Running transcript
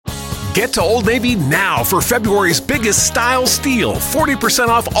Get to Old Navy now for February's biggest style steal. 40%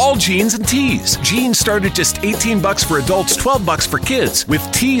 off all jeans and tees. Jeans start at just $18 for adults, $12 for kids. With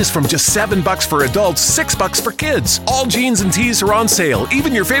tees from just $7 for adults, $6 for kids. All jeans and tees are on sale,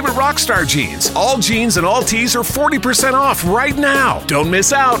 even your favorite Rockstar jeans. All jeans and all tees are 40% off right now. Don't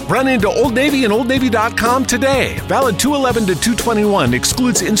miss out. Run into Old Navy and OldNavy.com today. Valid 2/11 to 2/21.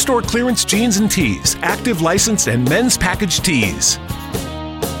 Excludes in-store clearance jeans and tees. Active, licensed, and men's package tees.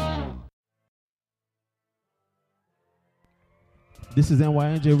 This is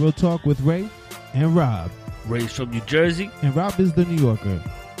NYNJ Real Talk with Ray and Rob. Ray's from New Jersey. And Rob is the New Yorker.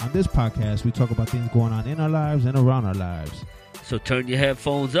 On this podcast, we talk about things going on in our lives and around our lives. So turn your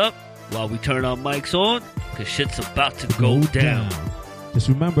headphones up while we turn our mics on, because shit's about to go down. Just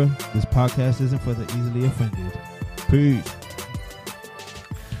remember, this podcast isn't for the easily offended. Peace.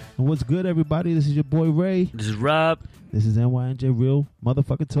 And what's good, everybody? This is your boy Ray. This is Rob. This is NYNJ Real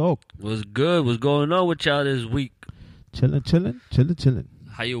Motherfucking Talk. What's good? What's going on with y'all this week? Chilling.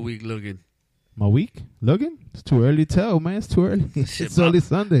 How your week looking? My week? Looking? It's too early to tell, man. It's too early. It's only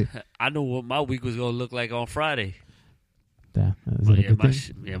Sunday. I know what my week was going to look like on Friday. Damn.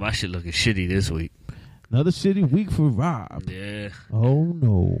 My shit looking shitty this week. Another shitty week for Rob. Yeah. Oh,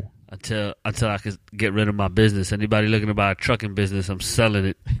 no. Until I can get rid of my business. Anybody looking to buy a trucking business, I'm selling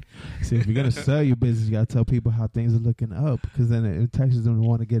it. See, if you're going to sell your business, you got to tell people how things are looking up, because then it entices them to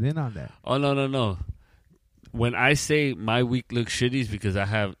want to get in on that. Oh, no. When I say my week looks shitty, it's because I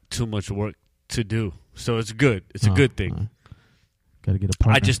have too much work to do. So it's good. It's a good thing. Got to get a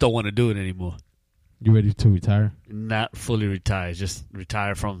partner. I just don't want to do it anymore. You ready to retire? Not fully retire. Just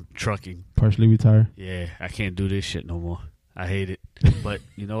retire from trucking. Partially retire? Yeah, I can't do this shit no more. I hate it. But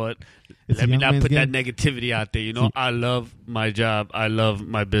you know what? Let me not put that negativity out there. You know, I love my job. I love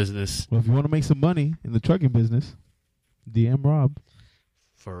my business. Well, if you want to make some money in the trucking business, DM Rob.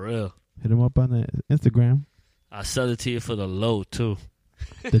 For real. Hit him up on the Instagram. I'll sell it to you for the low, too.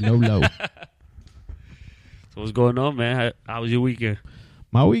 The low. So what's going on, man? How was your weekend?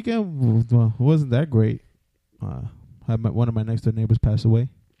 My weekend wasn't that great. One of my next door neighbors passed away.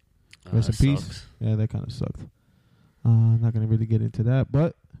 Rest in peace. Sucks. Yeah, that kind of sucked. I'm not going to really get into that,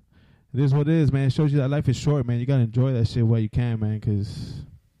 but it is what it is, man. It shows you that life is short, man. You got to enjoy that shit while you can, man, because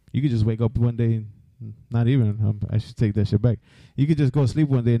you could just wake up one day, not even, I should take that shit back. You could just go to sleep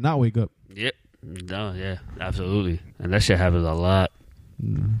one day and not wake up. Yep. No, yeah, absolutely. And that shit happens a lot.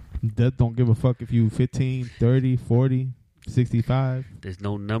 Death don't give a fuck if you 15, 30, 40, 65. There's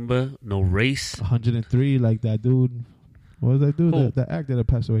no number, no race. 103, like that dude. What was that dude? The actor that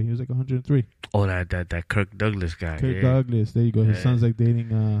passed away. He was like 103. Oh, that Kirk Douglas guy. Kirk Douglas. There you go. His son's like dating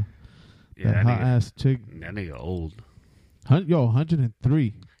that hot-ass chick. That nigga old.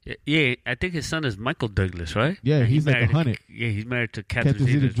 103. Yeah, I think his son is Michael Douglas, right? Yeah, he's like 100. He's married to Catherine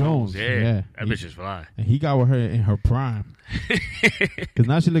Zeta-Jones. Yeah, that bitch is fly. And he got with her in her prime. Because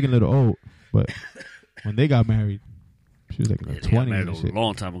now she's looking a little old. But when they got married, she was like in her 20s. They got married a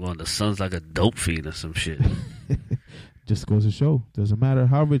long time ago, and the son's like a dope fiend or some shit. Just goes to show. Doesn't matter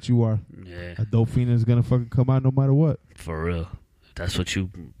how rich you are. Yeah. A dope fiend is going to fucking come out no matter what. For real. If that's what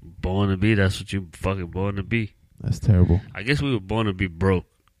you born to be. That's what you fucking born to be. That's terrible. I guess we were born to be broke.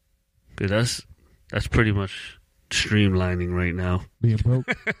 Because that's pretty much streamlining right now. Being broke.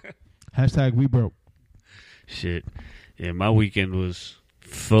 Hashtag we broke. Shit. Yeah, my weekend was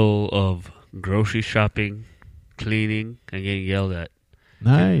full of grocery shopping, cleaning, and getting yelled at.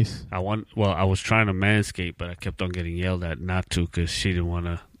 Nice. I was trying to manscape, but I kept on getting yelled at not to because she didn't want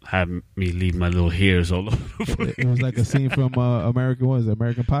to have me leave my little hairs all over the place. It was like a scene from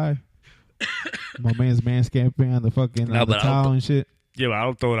American Pie? My man's manscaping on the fucking the towel and shit. Yeah, but I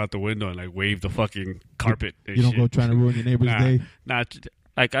don't throw it out the window and like wave the fucking carpet. You don't go trying to ruin your neighbor's day?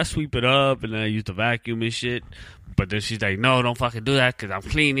 Like I sweep it up and then I use the vacuum and shit. But then she's like, no, don't fucking do that because I'm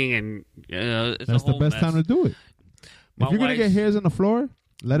cleaning and it's that's the best time to do it. If you're going to get hairs on the floor,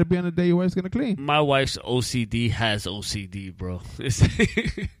 let it be on the day your wife's going to clean. My wife's OCD has OCD, bro.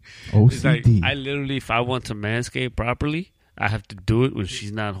 OCD. It's like, I literally, if I want to manscape properly, I have to do it when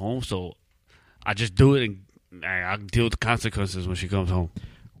she's not home. So I just do it and I'll deal with the consequences when she comes home.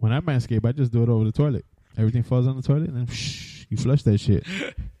 When I manscape, I just do it over the toilet. Everything falls on the toilet and then you flush that shit.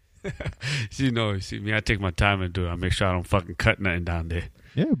 See me, I take my time and do it. I make sure I don't fucking cut nothing down there.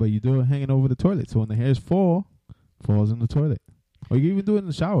 Yeah, but you do it hanging over the toilet. So when the hairs falls in the toilet. Or you can even do it in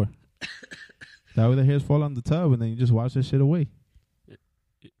the shower. That way the hairs fall on the tub and then you just wash that shit away.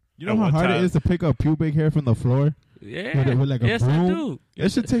 You know how hard it is to pick up pubic hair from the floor? Yeah. With like a yes, broom. I do.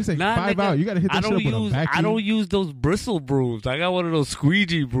 That shit takes like 5 hours. You got to hit that shit up with a vacuum. I don't use those bristle brooms. I got one of those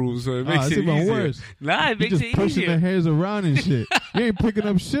squeegee brooms, so it makes it even easier. worse. Nah, it makes just it easier. pushing the hairs around and shit. You ain't picking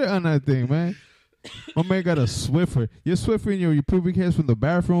up shit on that thing, man. My man got a Swiffer. You're Swiffering your pubic hairs from the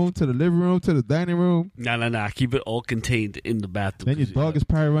bathroom to the living room to the dining room. Nah. I keep it all contained in the bathroom. Then your dog is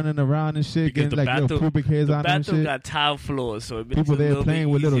probably running around and shit, getting like little pubic hairs on and shit. The bathroom got tile floors, so it makes people it a there little playing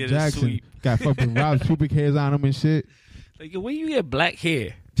bit with little easier to Jackson. sweep. Got fucking Rob's pubic hairs on them and shit. Like, where you get black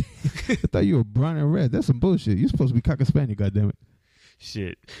hair? I thought you were brown and red. That's some bullshit. You're supposed to be Cocker Spaniel, goddammit.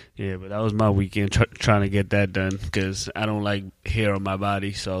 Shit. Yeah, but that was my weekend trying to get that done because I don't like hair on my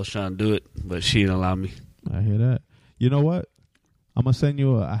body, so I was trying to do it, but she didn't allow me. I hear that. You know what? I'm going to send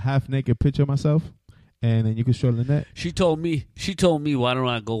you a half-naked picture of myself, and then you can show Lynette. She told me, why don't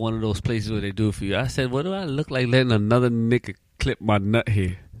I go one of those places where they do it for you? I said, what do I look like letting another nigga clip my nut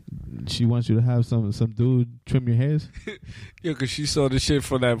hair? She wants you to have some dude trim your hairs? Yeah, because she saw the shit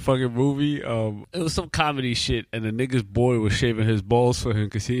from that fucking movie. It was some comedy shit, and the nigga's boy was shaving his balls for him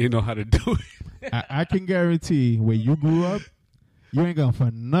because he didn't know how to do it. I can guarantee where you grew up, you ain't gonna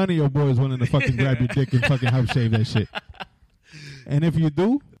find none of your boys wanting to fucking grab your dick and fucking help shave that shit. And if you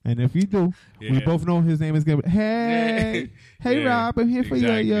do, yeah. we both know his name is gonna be, hey, yeah, Rob, I'm here for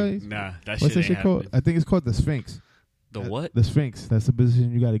you. Nah, that What's that shit happening. called? I think it's called the Sphinx. The what? The Sphinx. That's the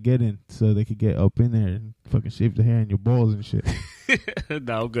position you got to get in so they could get up in there and fucking shave the hair in your balls and shit.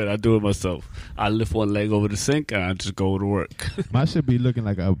 No, I'm good. I do it myself. I lift one leg over the sink and I just go to work. My shit be looking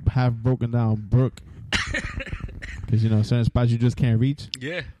like a half broken down brook. Because, certain spots you just can't reach.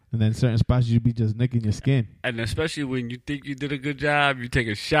 Yeah. And then certain spots you be just nicking your skin. And especially when you think you did a good job, you take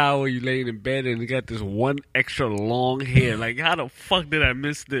a shower, you lay in bed, and you got this one extra long hair. Like, how the fuck did I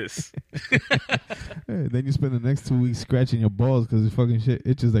miss this? Hey, then you spend the next 2 weeks scratching your balls because the fucking shit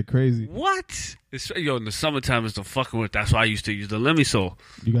itches like crazy. What? In the summertime it's the fucking with. That's why I used to use the Lemisol.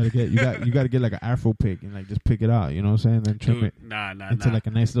 You gotta get like an Afro pick and like just pick it out. You know what I'm saying? Then trim it into like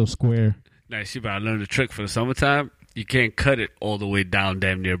a nice little square. Nah, see, but I learned the trick for the summertime. You can't cut it all the way down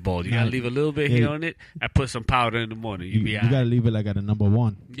damn near bald. You gotta leave a little bit here on it. I put some powder in the morning. You gotta leave it like at a number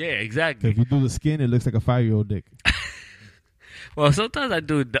 1. Yeah, exactly. If you do the skin, it looks like a 5-year-old dick. Well, sometimes I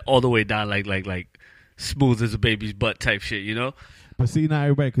do it all the way down, like smooth as a baby's butt type shit, But see, not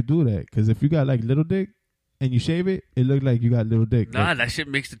everybody could do that because if you got like little dick and you shave it, it look like you got little dick. Nah, that shit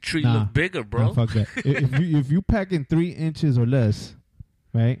makes the tree look bigger, bro. Nah, fuck that. if you pack in 3 inches or less,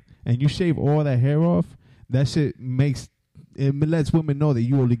 right, and you shave all that hair off. That shit lets women know that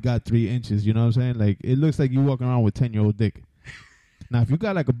you only got 3 inches. You know what I'm saying? Like, it looks like you walking around with 10-year-old dick. Now, if you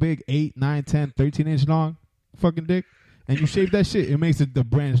got like a big 8, 9, 10, 13-inch long fucking dick, and you shave that shit, it makes the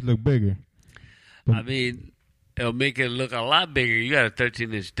branch look bigger. But, I mean, it'll make it look a lot bigger. You got a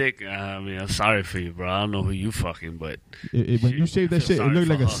 13-inch dick. I mean, I'm sorry for you, bro. I don't know who you fucking, but... when you shave that shit, it look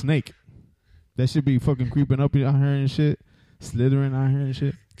like a snake. That should be fucking creeping up on her and shit, slithering on her and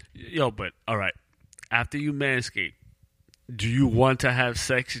shit. Yo, but, all right. After you manscape, do you want to have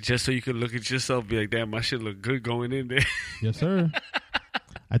sex just so you can look at yourself and be like, damn, my shit look good going in there? Yes, sir.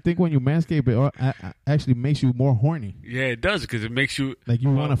 I think when you manscape, it actually makes you more horny. Yeah, it does because it makes you... Like you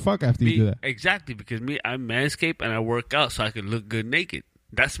want to fuck after you do that. Exactly, because I manscape and I work out so I can look good naked.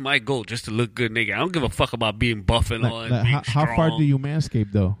 That's my goal, just to look good naked. I don't give a fuck about being buff and all and being strong. How far do you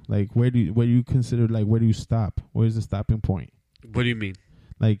manscape, though? Like, where do you consider, like, where do you stop? Where's the stopping point? What do you mean?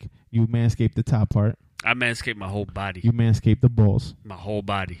 Like, you manscape the top part. I manscape my whole body. You manscape the balls. My whole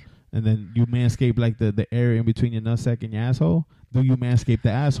body. And then you manscape, like, the area in between your nutsack and your asshole. Do you manscape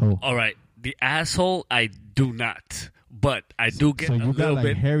the asshole? All right. The asshole, I do not. But I do get a little bit. So you got,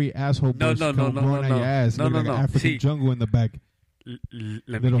 like, hairy asshole growing out your ass. No. Like an African jungle in the back.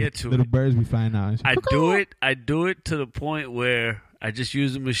 Let me get to little it. birds be flying out. I do it to the point where I just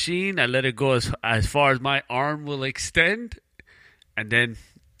use the machine. I let it go as far as my arm will extend. And then...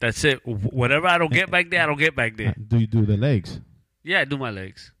 That's it. Whatever I don't get back there, I don't get back there. Do you do the legs? Yeah, I do my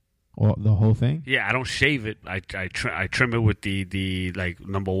legs. Or the whole thing? Yeah, I don't shave it. I trim it with the like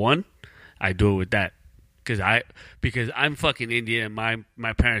number 1. I do it with that because I'm fucking Indian and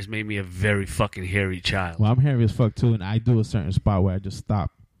my parents made me a very fucking hairy child. Well, I'm hairy as fuck too, and I do a certain spot where I just stop,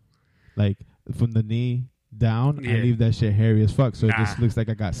 like from the knee down. Yeah. I leave that shit hairy as fuck, so it just looks like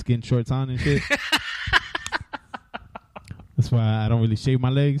I got skin shorts on and shit. That's why I don't really shave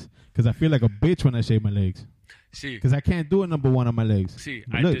my legs, because I feel like a bitch when I shave my legs. See, because I can't do a number 1 on my legs. See,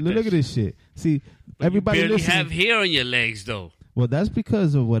 look at this shit. See, but everybody you barely listening, have hair on your legs though. Well, that's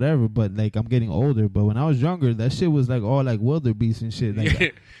because of whatever. But like, I'm getting older. But when I was younger, that shit was like all like wildebeest and shit. Like, yeah,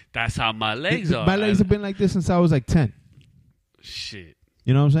 that's how my legs are. My legs have been like this since I was like 10. Shit.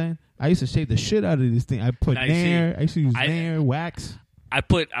 You know what I'm saying? I used to shave the shit out of this thing. I put Nair. I used to use Nair wax. I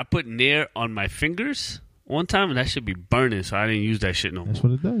put Nair on my fingers one time, and that should be burning, so I didn't use that shit no more. That's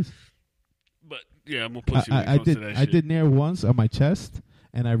what it does. But yeah, I'm gonna put you. I did Nair once on my chest,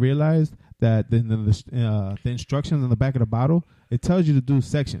 and I realized that the instructions on the back of the bottle, it tells you to do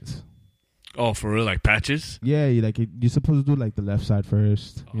sections. Oh, for real? Like patches? Yeah, you're supposed to do like the left side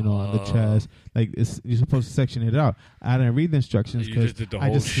first, on the chest. Like you're supposed to section it out. I didn't read the instructions because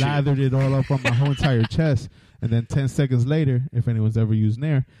I just slathered it all up on my whole entire chest. And then 10 seconds later, if anyone's ever used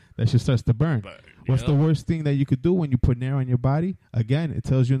Nair, that shit starts to burn. What's the worst thing that you could do when you put Nair on your body? Again, it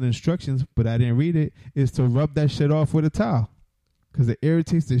tells you in the instructions, but I didn't read it, is to rub that shit off with a towel. Because it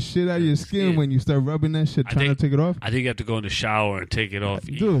irritates the shit out of your skin when you start rubbing that shit, trying to take it off. I think you have to go in the shower and take it off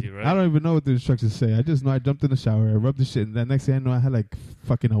Dude, easy, right? I don't even know what the instructions say. I just know I jumped in the shower, I rubbed the shit, and the next thing I know, I had like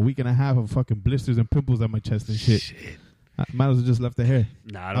fucking a week and a half of fucking blisters and pimples on my chest and shit. I might as well just left the hair.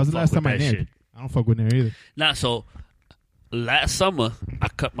 Nah, that was the last time I naired. I don't fuck with Nair either. Nah, so last summer, I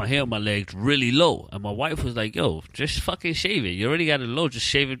cut my hair on my legs really low. And my wife was like, yo, just fucking shave it. You already got it low. Just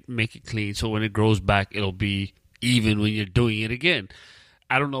shave it, make it clean. So when it grows back, it'll be even when you're doing it again.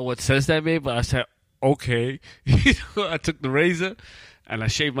 I don't know what sense that made, but I said, okay. I took the razor and I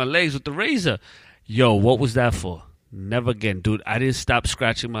shaved my legs with the razor. Yo, what was that for? Never again, dude. I didn't stop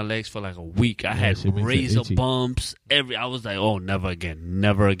scratching my legs for like a week. I had razor bumps. I was like, oh, never again.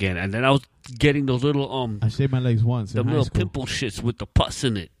 And then I was getting those little I shaved my legs once. The little pimple shits with the pus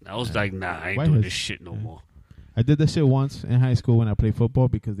in it. I was like, nah, I ain't doing this shit no more. I did that shit once in high school when I played football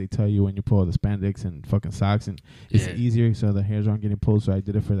because they tell you when you pull all the spandex and fucking socks and it's easier so the hairs aren't getting pulled, so I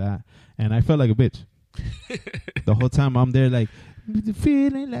did it for that. And I felt like a bitch. The whole time I'm there like,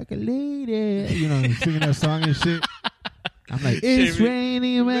 feeling like a lady, singing that song and shit. I'm like, it's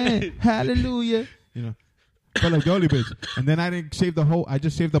raining, man, hallelujah. Felt like the only bitch. And then I didn't shave I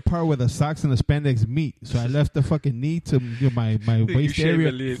just shaved the part where the socks and the spandex meet. So I left the fucking knee to my waist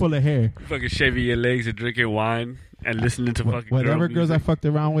area full of hair. Fucking shaving your legs and drinking wine and listening to fucking whatever girls I fucked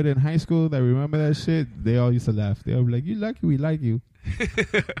around with in high school that remember that shit, they all used to laugh. They were like, you lucky we like you.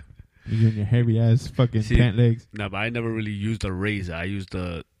 You and your hairy ass fucking pant legs. No, but I never really used a razor. I used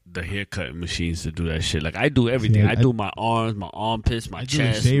the hair cutting machines to do that shit. Like I do everything. I do my arms, my armpits, my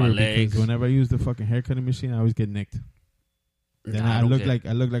chest, my legs. Whenever I use the fucking hair cutting machine, I always get nicked. Then I look like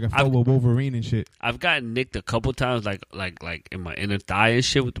a full Wolverine and shit. I've gotten nicked a couple times, like in my inner thigh and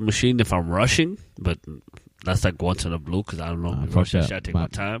shit with the machine if I'm rushing. But that's like once in a blue because I don't know. Rushing shit, I take my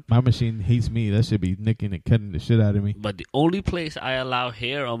time. My machine hates me. That should be nicking and cutting the shit out of me. But the only place I allow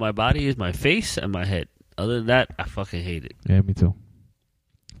hair on my body is my face and my head. Other than that, I fucking hate it. Yeah, me too.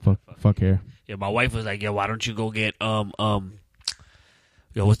 Fuck hair. Yeah, my wife was like, "Yo, why don't you go get what's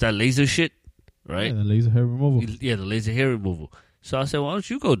that laser shit?" Right? Yeah, the laser hair removal. Yeah, the laser hair removal. So I said, "Why don't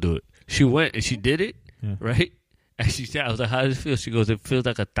you go do it?" She went and she did it. Yeah. Right? And she said, "I was like, how does it feel?" She goes, "It feels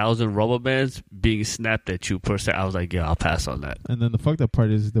like 1,000 rubber bands being snapped at you per second." I was like, "Yeah, I'll pass on that." And then the fucked up part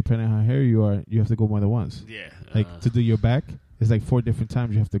is, depending on how hairy you are, you have to go more than once. Yeah. Like to do your back. It's like 4 different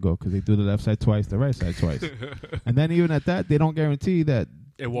times you have to go because they do the left side twice, the right side twice. And then even at that, they don't guarantee that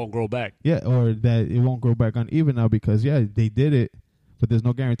it won't grow back. Yeah, or that it won't grow back uneven now because, they did it, but there's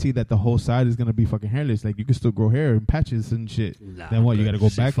no guarantee that the whole side is going to be fucking hairless. Like, you can still grow hair in patches and shit. Nah, then what, you got to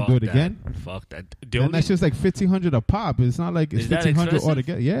go back and do it again? Fuck that. And that's just like $1,500 a pop. It's not like it's $1,500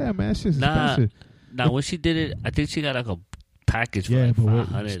 altogether. Yeah, man, it's just expensive. Nah, when she did it, I think she got like a package for like 500 or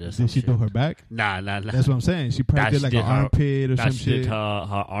something. Did she do her back? Nah. That's what I'm saying. She probably did like an armpit or some shit. She did her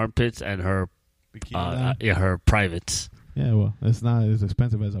armpits and her her privates. Yeah, well, it's not as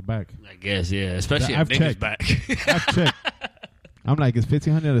expensive as a back. I guess, yeah, especially a nigga's back. I've checked. I'm like, it's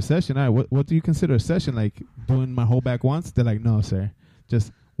 $1,500 a session. All right, what do you consider a session? Like doing my whole back once? They're like, no, sir,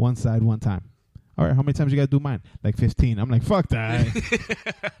 just one side, one time. All right, how many times you got to do mine? Like 15. I'm like, fuck that.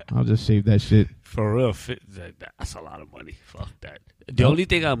 I'll just shave that shit. For real, that's a lot of money. Fuck that. The only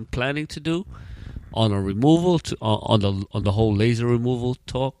thing I'm planning to do on a removal, on the whole laser removal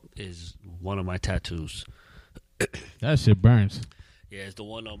talk, is one of my tattoos. That shit burns. Yeah, it's the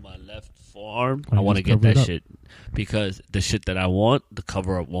one on my left forearm. I want to get that shit because the shit that I want, the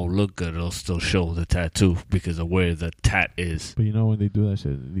cover up won't look good. It'll still show the tattoo because of where the tat is. But when they do that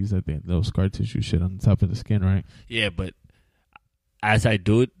shit, these are the little scar tissue shit on the top of the skin, right? Yeah, but as I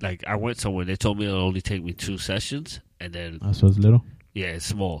do it, like I went somewhere, they told me it'll only take me 2 sessions, and then so it's little. Yeah, it's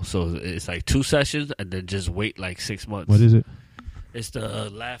small, so it's like 2 sessions, and then just wait like 6 months. What is it? It's the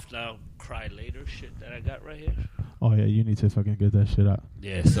laugh now, cry later shit that I got right here. Oh, yeah, you need to fucking get that shit out.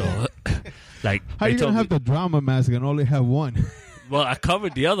 Yeah, so, like... How you going to have the drama mask and only have one? Well, I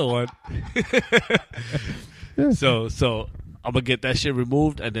covered the other one. Yeah. So I'm gonna get that shit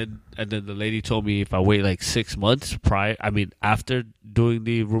removed, and then the lady told me if I wait like 6 months after doing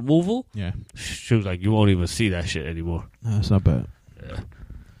the removal, Yeah. she was like, you won't even see that shit anymore. No, it's not bad. Yeah.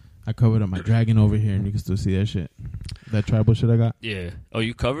 I covered up my dragon over here, and you can still see that shit. That tribal shit I got. Yeah. Oh,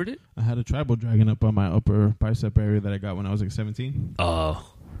 you covered it? I had a tribal dragon up on my upper bicep area that I got when I was like 17.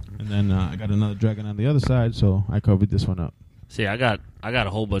 Oh. And then I got another dragon on the other side, so I covered this one up. See, I got a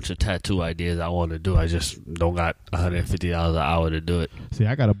whole bunch of tattoo ideas I want to do. I just don't got $150 an hour to do it. See,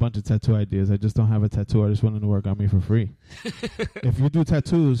 I got a bunch of tattoo ideas. I just don't have a tattoo artist willing to work on me for free. If you do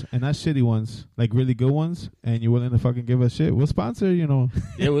tattoos, and not shitty ones, like really good ones, and you're willing to fucking give us shit, we'll sponsor, you know.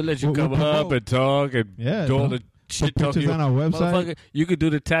 Yeah, we'll let you come up and talk and do all the shit talk. Pictures on our website. You could do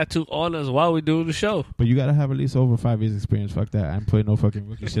the tattoo on us while we doing the show. But you got to have at least over 5 years experience. Fuck that. I'm putting no fucking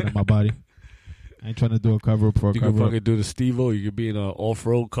rookie shit on my body. I ain't trying to do a cover up for a cover up. You can fucking do the Steve-O. You could be in an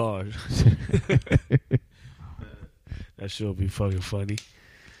off-road car. That shit will be fucking funny.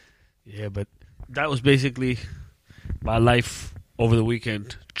 Yeah, but that was basically my life over the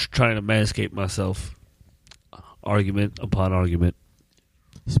weekend, trying to manscape myself. Argument upon argument.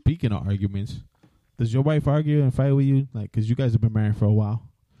 Speaking of arguments, does your wife argue and fight with you? Like, because you guys have been married for a while.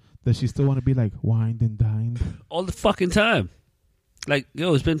 Does she still want to be like wined and dined? All the fucking time. Like,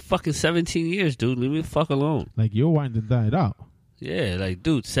 yo, it's been fucking 17 years, dude. Leave me the fuck alone. Like, you're wined and dined out. Yeah, like,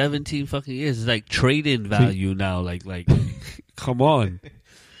 dude, 17 fucking years. It's like trade-in value now. Like, come on.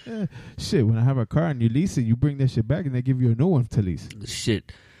 Yeah. Shit, when I have a car and you lease it, you bring that shit back and they give you a new one to lease.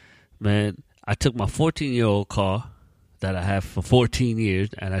 Shit. Man, I took my 14-year-old car that I have for 14 years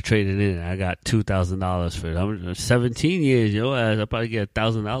and I traded it in and I got $2,000 for it. I'm 17 years, your ass. I'll probably get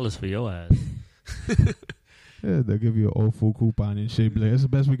 $1,000 for your ass. Yeah, they'll give you an old full coupon and shit. Be like, that's the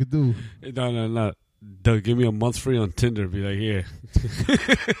best we could do. No. They'll give me a month free on Tinder. Be like, here.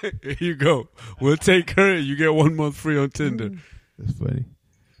 Here you go. We'll take her. You get 1 month free on Tinder. That's funny.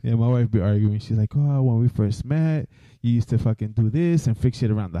 Yeah, my wife be arguing. She's like, oh, when we first met, you used to fucking do this and fix shit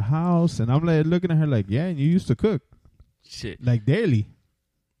around the house. And I'm like looking at her like, yeah, and you used to cook. Shit. Like daily.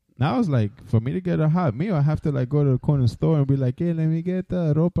 Now it's like, for me to get a hot meal, I have to like go to the corner store and be like, hey, let me get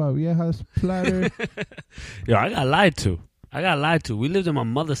the ropa viejas platter. Yo, I got lied to. We lived in my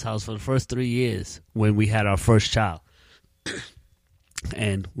mother's house for the first 3 years when we had our first child.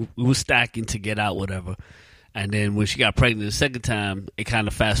 And we were stacking to get out, whatever. And then when she got pregnant the second time, it kind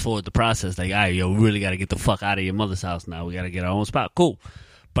of fast forward the process. Like, all right, yo, we really got to get the fuck out of your mother's house now. We got to get our own spot. Cool.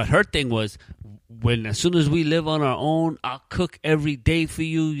 But her thing was, as soon as we live on our own, I'll cook every day for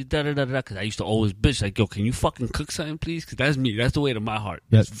you, da-da-da-da. Because I used to always bitch, like, yo, can you fucking cook something, please? Because that's me. That's the way to my heart.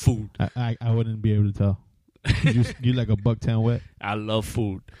 That's food. I wouldn't be able to tell. You like a $1.10 wet? I love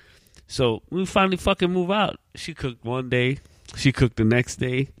food. So we finally fucking move out. She cooked one day. She cooked the next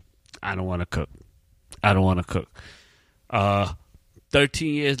day. I don't want to cook.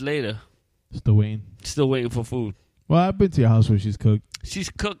 13 years later. Still waiting for food. Well, I've been to your house where she's cooked. She's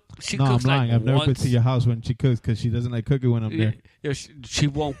cooked. No, cooks I'm lying. like I've never once. been to your house when she cooks because she doesn't like cooking when I'm there. Yo, she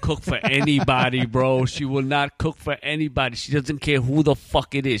won't cook for anybody, bro. She will not cook for anybody. She doesn't care who the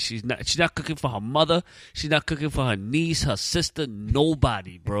fuck it is. She's not cooking for her mother. She's not cooking for her niece, her sister,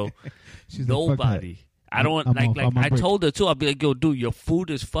 nobody, bro. She's nobody. I don't I told her too. I'll be like, yo, dude, your food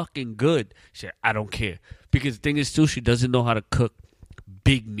is fucking good. She said, I don't care. Because the thing is too, she doesn't know how to cook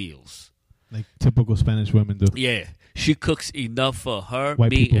big meals. Like typical Spanish women do. Yeah. She cooks enough for her,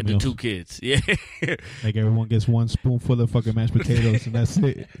 White me, and meals. the 2 kids. Yeah. Like everyone gets one spoonful of fucking mashed potatoes and that's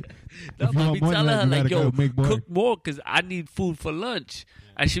it. No, but we tell her, like, yo, cook more because I need food for lunch.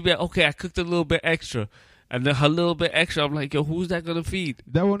 And she'd be like, okay, I cooked a little bit extra. And then her little bit extra, I'm like, yo, who's that going to feed?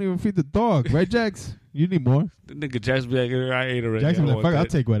 That won't even feed the dog. Right, Jax? You need more. The nigga Jax be like, I ate already. Jax be like, fuck, I'll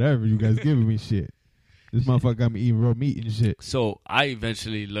take whatever you guys giving me shit. This motherfucker got me eating raw meat and shit. So I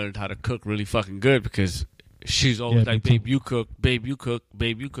eventually learned how to cook really fucking good because she's always like, babe, you cook, babe, you cook,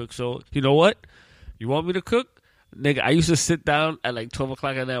 babe, you cook. So, you know what? You want me to cook? Nigga, I used to sit down at like 12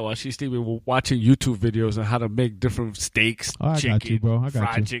 o'clock at night while she's sleeping watching YouTube videos on how to make different steaks, chicken, got you, bro. I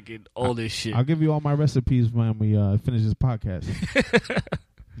got fried chicken, all this shit. I'll give you all my recipes when we finish this podcast.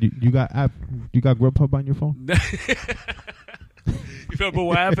 You got Grubhub on your phone? You remember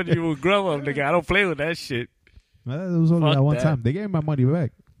what happened to you with Grubhub, nigga? I don't play with that shit. It was only that one time. They gave me my money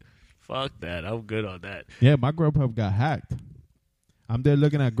back. Fuck that. I'm good on that. Yeah, my Grubhub got hacked. I'm there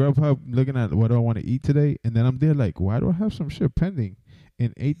looking at Grubhub, looking at what do I want to eat today, and then I'm there like, why do I have some shit pending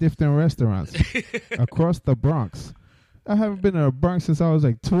in 8 different restaurants across the Bronx? I haven't been to the Bronx since I was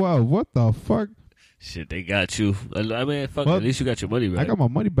like 12. What the fuck? Shit, they got you. I mean, fuck, at least you got your money back. I got my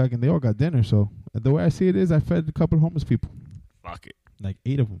money back, and they all got dinner, so the way I see it is I fed a couple of homeless people. Fuck it. Like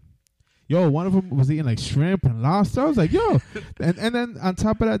 8 of them. Yo, one of them was eating like shrimp and lobster. I was like, yo. and then on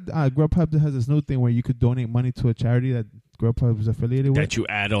top of that, Grubhub has this new thing where you could donate money to a charity that Grubhub is affiliated with. That you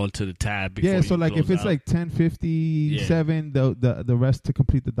add on to the tab before yeah, so like if it's out. like 10.57, the rest to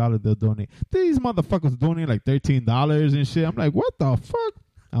complete the dollar they'll donate. These motherfuckers donate like $13 and shit. I'm like, what the fuck?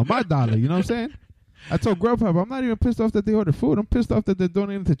 On my dollar, you know what I'm saying? I told Grubhub, I'm not even pissed off that they order food. I'm pissed off that they're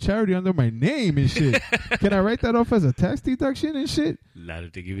donating to charity under my name and shit. Can I write that off as a tax deduction and shit? Not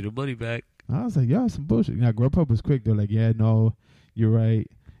if they give you the money back. I was like, yo, some bullshit. Now, Grubhub was quick. They're like, yeah, no, you're right.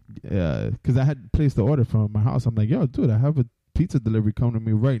 Because I had placed the order from my house. I'm like, yo, dude, I have a pizza delivery coming to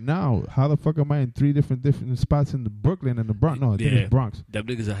me right now. How the fuck am I in three different spots in the Brooklyn and the Bronx? No, I think it's Bronx. Them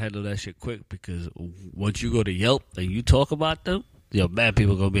niggas will handle that shit quick because once you go to Yelp and you talk about them, yo, man,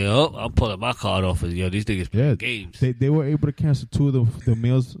 people gonna be, oh, I'm pulling my card off. Yo, these niggas playing games. They were able to cancel 2 of the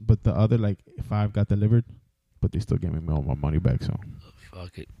meals, but the other, like, 5 got delivered. But they still gave me all my money back, so.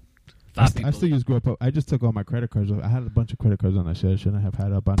 Fuck it. I still use Grubhub. I just took all my credit cards. I had a bunch of credit cards on that shit. I shouldn't have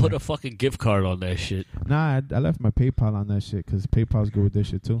had up on Put a fucking gift card on that shit. Nah, I left my PayPal on that shit because PayPal's good with this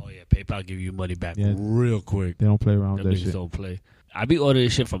shit, too. Oh, yeah, PayPal give you money back real quick. They don't play around with Them that niggas shit. don't play. I be ordering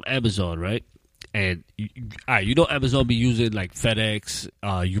shit from Amazon, right? And you know Amazon be using like FedEx,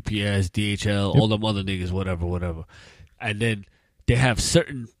 UPS, DHL, all them other niggas, whatever. And then they have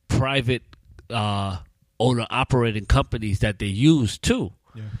certain private owner operating companies that they use too.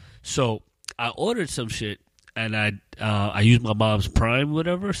 Yeah. So I ordered some shit and I used my mom's Prime,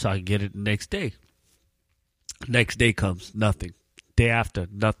 whatever, so I get it the next day. Next day comes, nothing. Day after,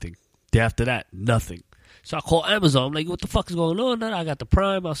 nothing. Day after that, nothing. So I call Amazon. I'm like, what the fuck is going on? I got the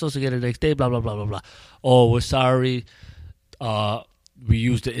Prime. I was supposed to get it the next day, blah, blah, blah, blah, blah. Oh, we're sorry. We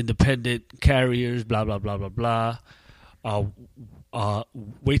use the independent carriers, blah, blah, blah, blah, blah.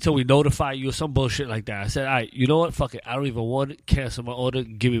 Wait till we notify you or some bullshit like that. I said, all right, you know what? Fuck it. I don't even want it. Cancel my order.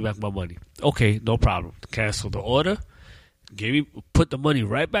 Give me back my money. Okay, no problem. Cancel the order. Put the money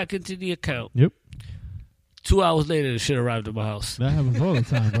right back into the account. Yep. 2 hours later, the shit arrived at my house. That happens all the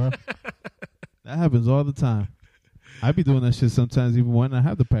time, bro. That happens all the time. I be doing that shit sometimes even when I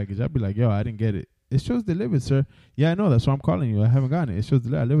have the package. I be like, yo, I didn't get it. It shows delivered, sir. Yeah, I know. That's why I'm calling you. I haven't gotten it. It shows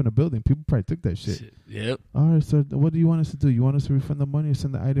delivered. I live in a building. People probably took that shit. Yep. All right, sir. What do you want us to do? You want us to refund the money or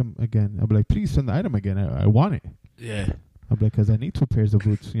send the item again? I'll be like, please send the item again. I want it. Yeah. I'll be like, because I need 2 pairs of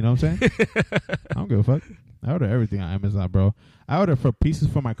boots. You know what I'm saying? I don't give a fuck. I order everything on Amazon, bro. I order for pieces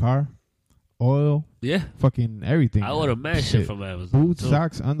for my car. Oil, fucking everything. I order mad shit from Amazon. Boots,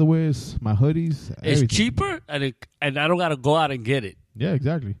 socks, underwears, my hoodies. It's everything. cheaper, and I don't gotta go out and get it. Yeah,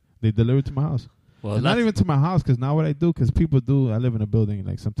 exactly. They deliver it to my house. Well, not even to my house, because now what I do, because people do, I live in a building,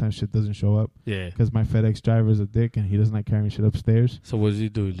 like sometimes shit doesn't show up. Yeah. Because my FedEx driver is a dick and he doesn't like carrying shit upstairs. So what does he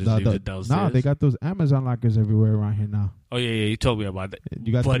do? Just leave it downstairs? No, they got those Amazon lockers everywhere around here now. Oh yeah, you told me about that.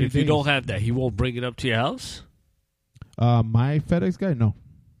 You got but if you don't have that, he won't bring it up to your house? My FedEx guy, no.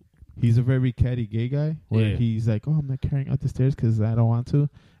 He's a very catty gay guy where he's like, oh, I'm not carrying up the stairs because I don't want to.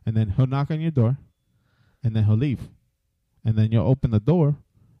 And then he'll knock on your door and then he'll leave. And then you'll open the door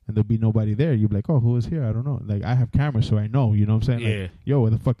and there'll be nobody there. You'll be like, oh, who is here? I don't know. Like, I have cameras, so I know. You know what I'm saying? Yeah. Like, yo,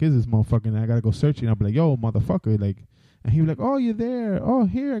 where the fuck is this motherfucker? And I got to go searching. I'll be like, yo, motherfucker. Like, and he'll be like, oh, you're there. Oh,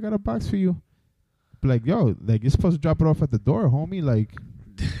 here, I got a box for you. Be like, yo, like, you're supposed to drop it off at the door, homie. Like,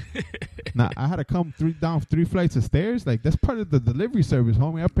 nah, I had to come down 3 flights of stairs. Like, that's part of the delivery service,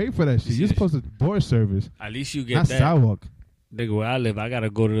 homie. I pay for that shit. You're supposed to door service. At least you get not that. sidewalk. Nigga, where I live, I gotta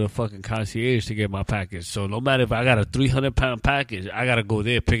go to the fucking concierge to get my package. So no matter if I got a 300-pound package, I gotta go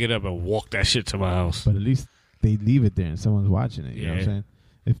there, pick it up, and walk that shit to my house. But at least they leave it there and someone's watching it. You know what I'm saying?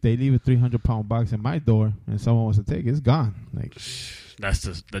 If they leave a 300-pound box in my door and someone wants to take it, it's gone. Like, that's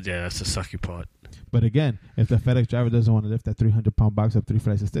the sucky part. But again, if the FedEx driver doesn't want to lift that 300-pound box up 3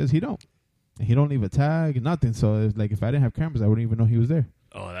 flights of stairs, he don't. He don't leave a tag, nothing. So if I didn't have cameras, I wouldn't even know he was there.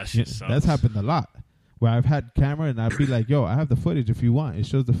 Oh, that shit sucks. That's happened a lot. Where I've had camera and I'd be like, yo, I have the footage if you want. It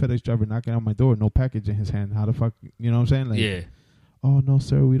shows the FedEx driver knocking on my door, no package in his hand. How the fuck, you know what I'm saying? Like, yeah. Oh, no,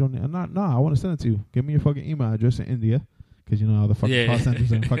 sir, we don't need. No, I want to send it to you. Give me your fucking email address in India. Because you know how the fucking call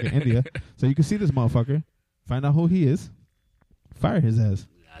centers are in fucking India. So you can see this motherfucker, find out who he is, fire his ass.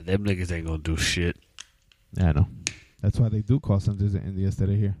 Nah, them niggas ain't gonna do shit. Yeah, I know. That's why they do call centers in India instead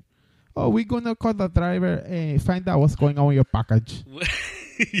of here. Oh, we're going to call the driver and find out what's going on with your package.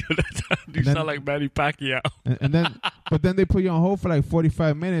 You sound like Manny Pacquiao. But then they put you on hold for like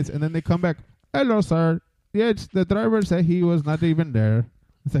 45 minutes, and then they come back. Hello, sir. Yes, the driver said he was not even there.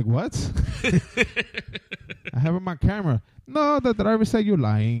 It's like, what? I have him on camera. No, the driver said you're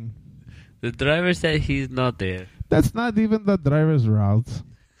lying. The driver said he's not there. That's not even the driver's route.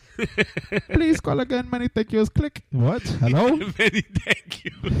 Please call again. Many thank yous. Click. What? Hello? Many thank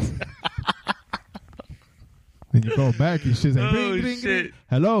yous. Then you go back, your shit's like, Oh, ring, ring, shit. ring.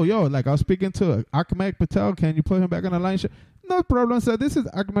 Hello, yo, like I was speaking to Ahmed Patel. Can you put him back on the line? No problem, sir. This is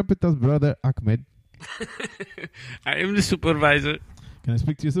Ahmed Patel's brother, Ahmed. I am the supervisor. Can I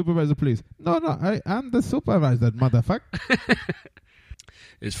speak to your supervisor, please? No, I'm the supervisor, motherfucker.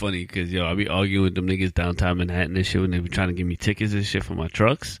 It's funny because, yo, I be arguing with them niggas downtown Manhattan and shit when they be trying to give me tickets and shit for my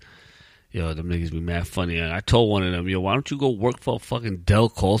trucks. Yo, them niggas be mad funny. And I told one of them, yo, why don't you go work for a fucking Dell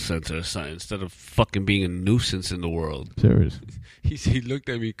call center or something instead of fucking being a nuisance in the world? Serious. He looked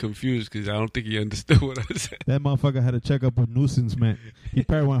at me confused because I don't think he understood what I said. That motherfucker had to check up what nuisance meant. He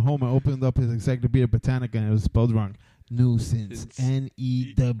probably went home and opened up his Encyclopedia Britannica and it was spelled wrong. Nuisance.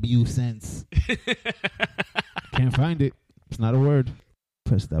 N-E-W sense. Can't find it. It's not a word.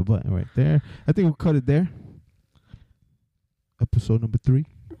 Press that button right there. I think we'll cut it there. Episode number 3.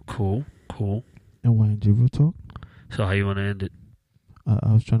 Cool. And YNG Real Talk. So how you want to end it?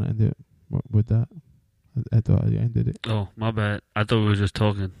 I was trying to end it with that. I thought I ended it. Oh, my bad. I thought we were just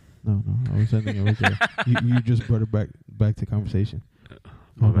talking. No. I was ending it right there. you just brought it back to conversation.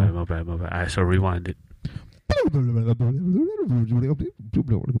 My bad. All right, so rewind it.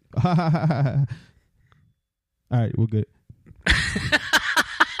 All right, we're good.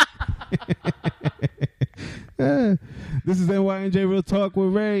 This is NYNJ Real Talk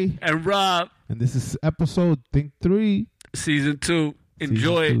with Ray And Rob. and this is episode Think 3 Season 2.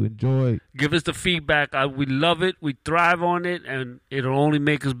 Enjoy Season 2. it. Enjoy. Give us the feedback. We love it. We thrive on it. And it'll only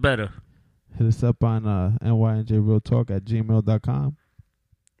make us better. Hit us up on nynjrealtalk@gmail.com.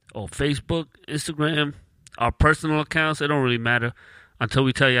 Or Facebook, Instagram, our personal accounts. It don't really matter until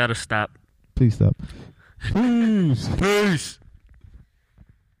we tell you how to stop. Please stop. Peace.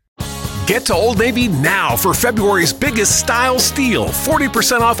 Get to Old Navy now for February's biggest style steal.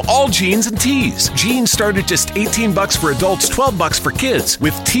 40% off all jeans and tees. Jeans start at just $18 for adults, $12 for kids.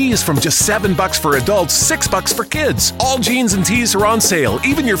 With tees from just $7 for adults, $6 for kids. All jeans and tees are on sale,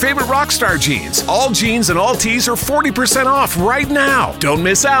 even your favorite Rockstar jeans. All jeans and all tees are 40% off right now. Don't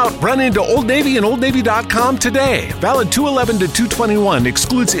miss out. Run into Old Navy and OldNavy.com today. Valid 2/11 to 2/21.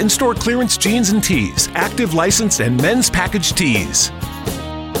 Excludes in-store clearance jeans and tees. Active license and men's package tees.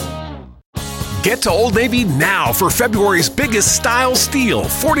 Get to Old Navy now for February's biggest style steal.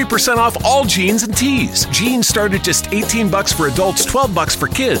 40% off all jeans and tees. Jeans start at just $18 for adults, $12 for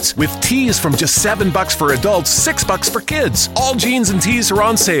kids. With tees from just $7 for adults, $6 for kids. All jeans and tees are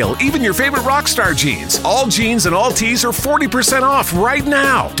on sale, even your favorite Rockstar jeans. All jeans and all tees are 40% off right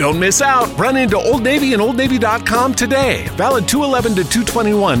now. Don't miss out. Run into Old Navy and OldNavy.com today. Valid 2/11 to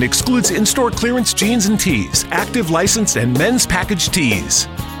 2/21. Excludes in-store clearance jeans and tees. Active license and men's package tees.